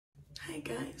Hi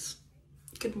guys,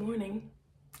 good morning.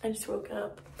 I just woke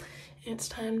up and it's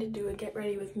time to do a get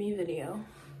ready with me video.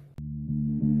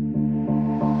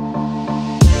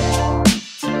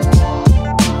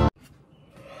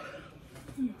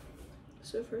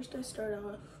 So first I start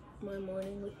off my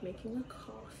morning with making a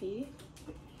coffee,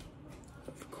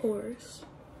 of course.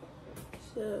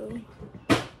 So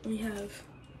we have,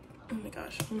 oh my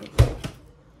gosh,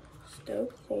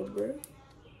 stove cold brew,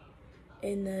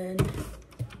 and then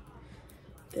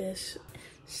this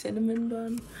cinnamon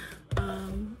bun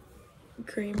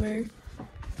creamer.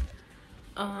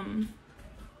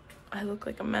 I look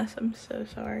like a mess, I'm so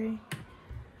sorry.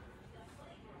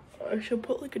 I should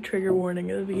put like a trigger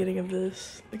warning at the beginning of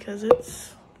this because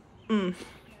it's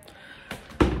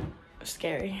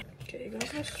scary. Okay, you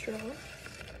got my straw.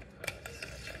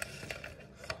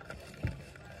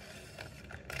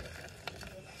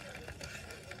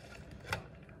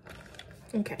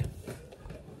 Okay.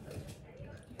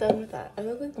 Done with that. I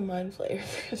look like a mind flayer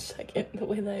for a second, the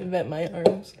way that I bent my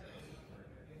arms.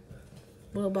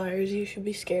 Well, buyers, you should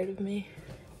be scared of me.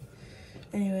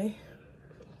 Anyway.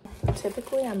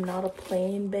 Typically, I'm not a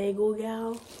plain bagel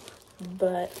gal,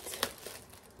 but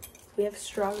we have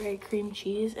strawberry cream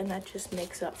cheese, and that just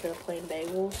makes up for the plain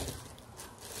bagels.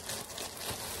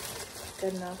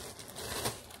 Good enough.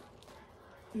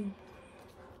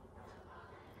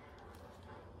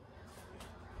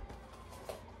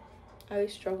 I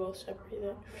always struggle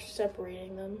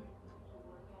separating them.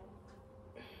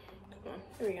 Come on,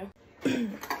 there we go.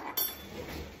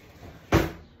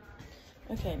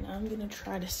 Okay, now I'm gonna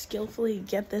try to skillfully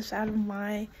get this out of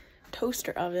my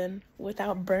toaster oven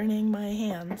without burning my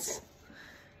hands.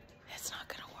 It's not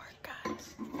gonna work,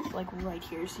 guys. Like right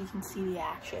here, so you can see the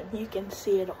action. You can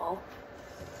see it all.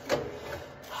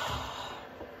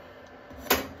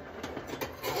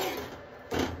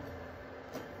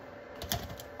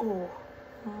 Oh,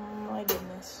 my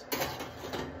goodness.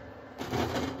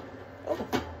 Oh.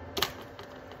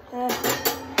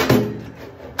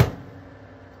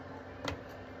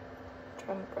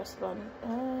 Trying to press the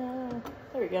button.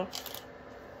 There we go.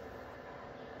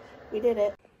 We did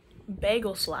it.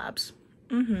 Bagel slabs.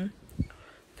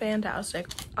 Fantastic.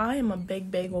 I am a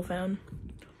big bagel fan.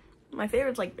 My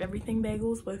favorite's like everything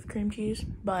bagels with cream cheese,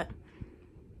 but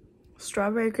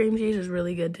strawberry cream cheese is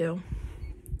really good too.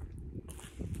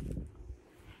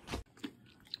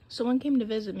 Someone came to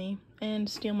visit me and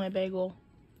steal my bagel.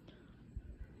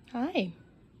 Hi.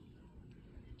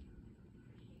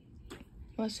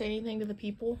 Want to say anything to the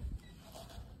people?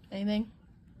 Anything?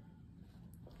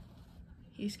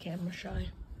 He's camera shy.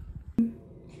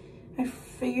 I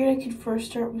figured I could first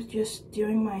start with just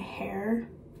doing my hair,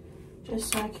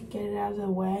 just so I could get it out of the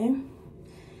way.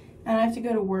 And I have to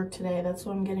go to work today. That's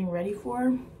what I'm getting ready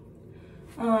for.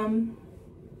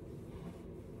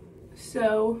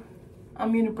 So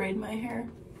I'm gonna braid my hair.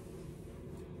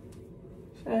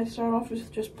 Should I start off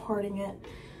with just parting it?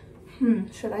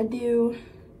 Should I do,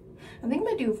 I think I'm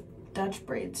gonna do Dutch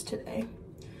braids today,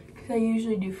 because I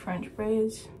usually do French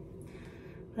braids,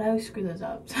 but I always screw those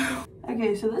up. So.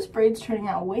 Okay, so this braid's turning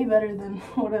out way better than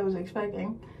what I was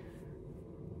expecting.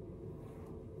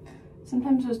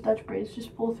 Sometimes those Dutch braids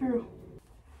just pull through.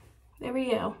 There we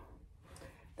go.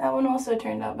 That one also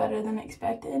turned out better than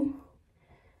expected.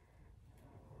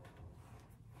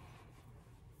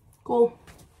 Cool.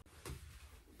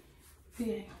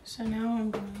 Okay, so now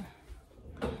I'm gonna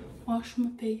wash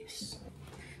my face.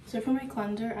 So for my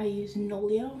cleanser, I use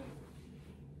Nolio.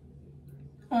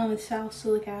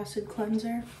 Salicylic acid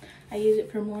cleanser. I use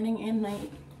it for morning and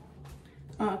night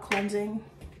cleansing.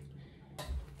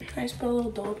 I just put a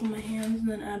little dollop on my hands and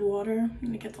then add water,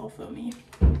 and it gets all foamy.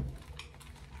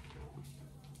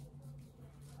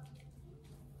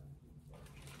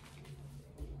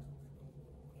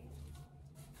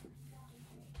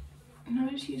 And I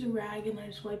just use a rag and I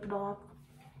just wipe it off.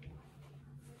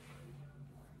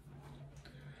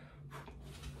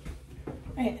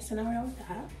 Okay, so now we're done with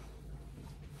that.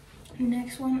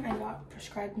 Next one I got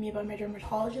prescribed me by my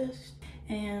dermatologist,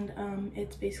 and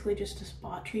it's basically just a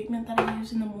spot treatment that I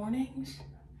use in the mornings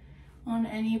on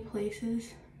any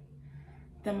places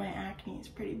that my acne is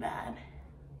pretty bad.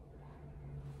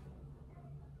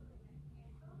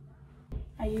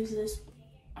 I use this,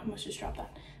 I must just drop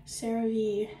that,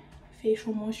 CeraVe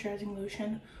facial moisturizing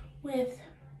lotion with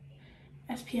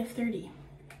SPF 30.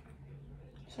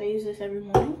 So I use this every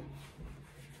morning.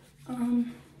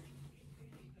 I'm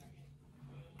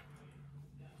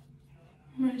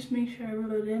gonna just make sure I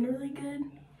rub it in really good.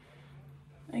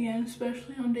 Again,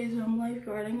 especially on days that I'm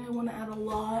lifeguarding, I want to add a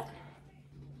lot.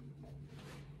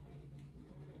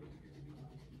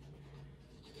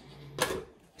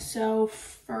 so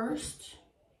first,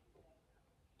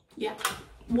 yeah,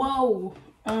 whoa,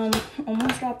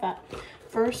 almost dropped that.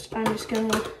 First, I'm just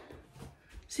gonna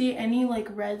see any like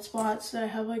red spots that I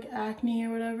have like acne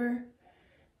or whatever,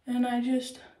 and I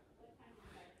just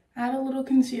add a little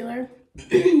concealer.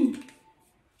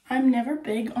 I'm never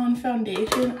big on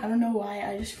foundation. I don't know why.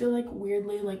 I just feel like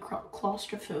weirdly like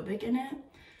claustrophobic in it.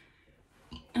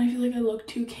 And I feel like I look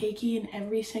too cakey in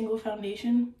every single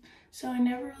foundation. So I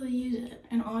never really use it.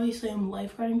 And obviously I'm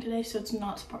lifeguarding today, so it's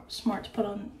not smart to put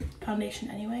on foundation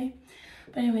anyway.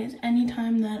 But anyways,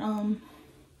 anytime that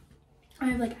I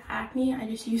have like acne, I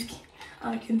just use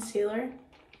concealer.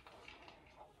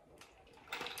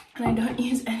 And I don't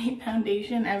use any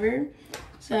foundation ever.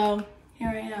 So here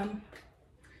I am.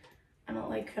 I don't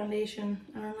like foundation.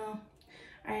 I don't know.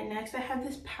 Alright, next I have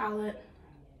this palette.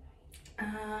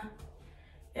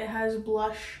 It has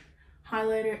blush,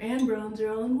 highlighter, and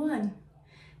bronzer all in one. And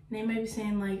they might be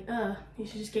saying like, you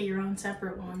should just get your own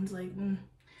separate ones. Like,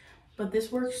 But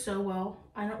this works so well.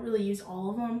 I don't really use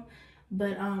all of them,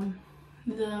 but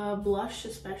the blush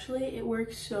especially, it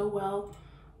works so well.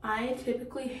 I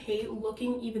typically hate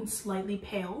looking even slightly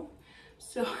pale,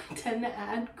 so I tend to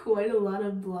add quite a lot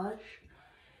of blush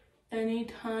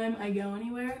anytime I go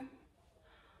anywhere,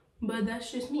 but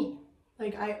that's just me.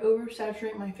 Like, I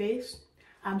oversaturate my face,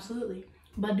 absolutely.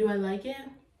 But do I like it?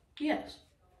 Yes.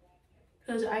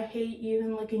 Because I hate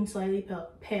even looking slightly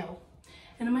pale.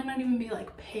 And it might not even be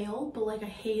like pale, but like I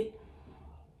hate,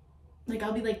 like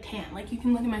I'll be like tan. Like you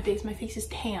can look at my face is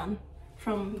tan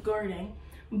from guarding.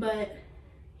 But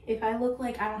if I look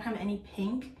like I don't have any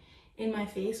pink in my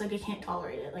face, like I can't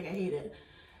tolerate it, like I hate it.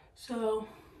 So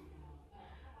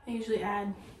I usually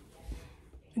add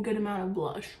a good amount of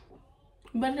blush,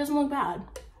 but it doesn't look bad.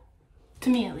 To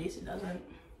me at least, it doesn't.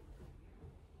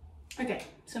 Okay,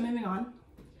 so moving on.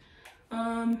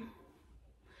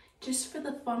 Just for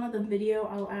the fun of the video,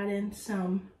 I'll add in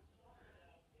some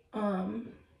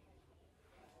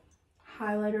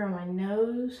highlighter on my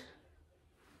nose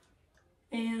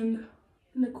and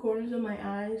in the corners of my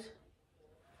eyes.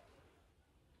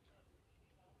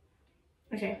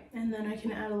 Okay, and then I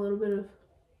can add a little bit of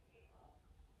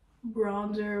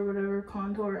bronzer or whatever,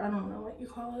 contour, I don't know what you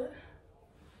call it,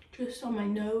 just on my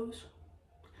nose.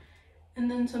 And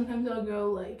then sometimes I'll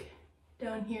go like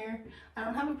down here. I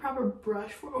don't have a proper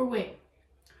brush for, or wait,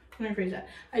 let me rephrase that.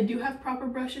 I do have proper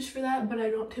brushes for that, but I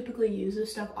don't typically use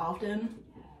this stuff often.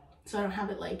 So I don't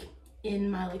have it like in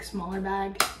my like smaller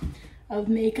bag of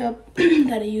makeup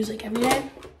that I use like every day.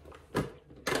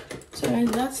 So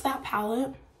anyways, that's that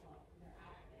palette.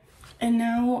 And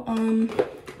now,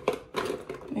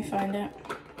 let me find it.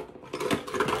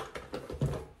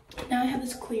 Now I have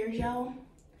this clear gel.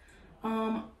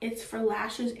 It's for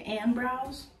lashes and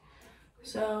brows.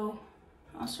 So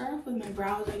I'll start off with my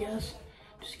brows, I guess.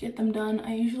 Just get them done.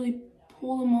 I usually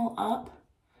pull them all up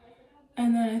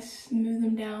and then I smooth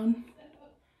them down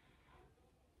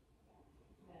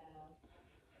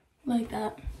like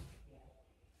that.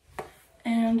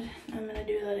 And I'm gonna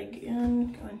do that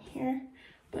again, go in here.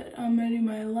 But I'm gonna do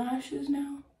my lashes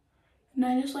now. And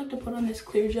I just like to put on this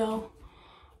clear gel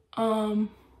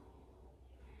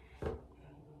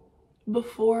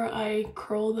before I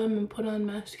curl them and put on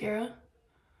mascara.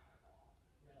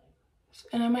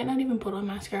 And I might not even put on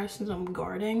mascara since I'm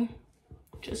guarding,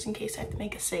 just in case I have to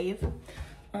make a save.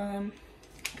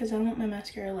 Because I don't want my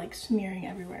mascara like smearing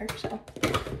everywhere, so.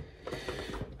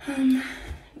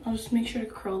 I'll just make sure to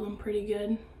curl them pretty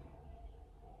good.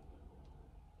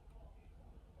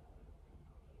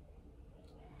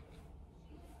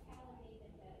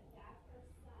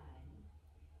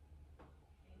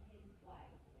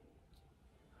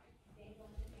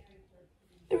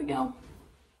 There we go.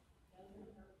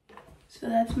 So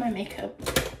that's my makeup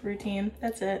routine.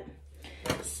 That's it.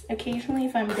 Occasionally,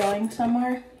 if I'm going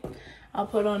somewhere, I'll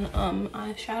put on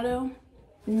eyeshadow.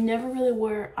 Never really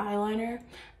wore eyeliner.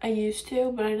 I used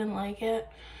to, but I didn't like it.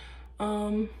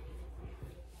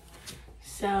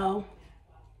 So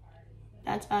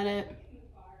that's about it.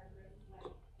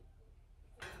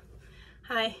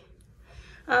 Hi.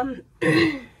 I'll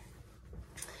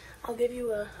give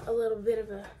you a little bit of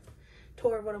a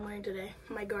tour of what I'm wearing today.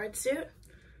 My guard suit.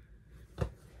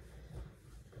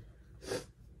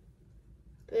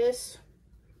 This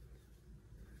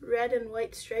red and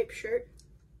white striped shirt.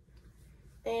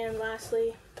 And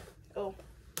lastly, oh,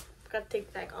 forgot to take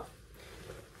the tag off.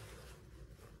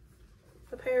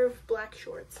 A pair of black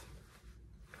shorts.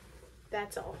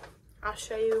 That's all. I'll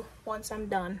show you once I'm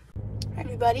done. Alright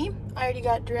everybody, I already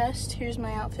got dressed. Here's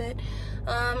my outfit.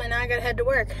 And now I gotta head to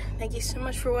work. Thank you so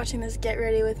much for watching this Get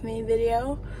Ready With Me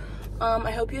video.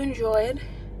 I hope you enjoyed.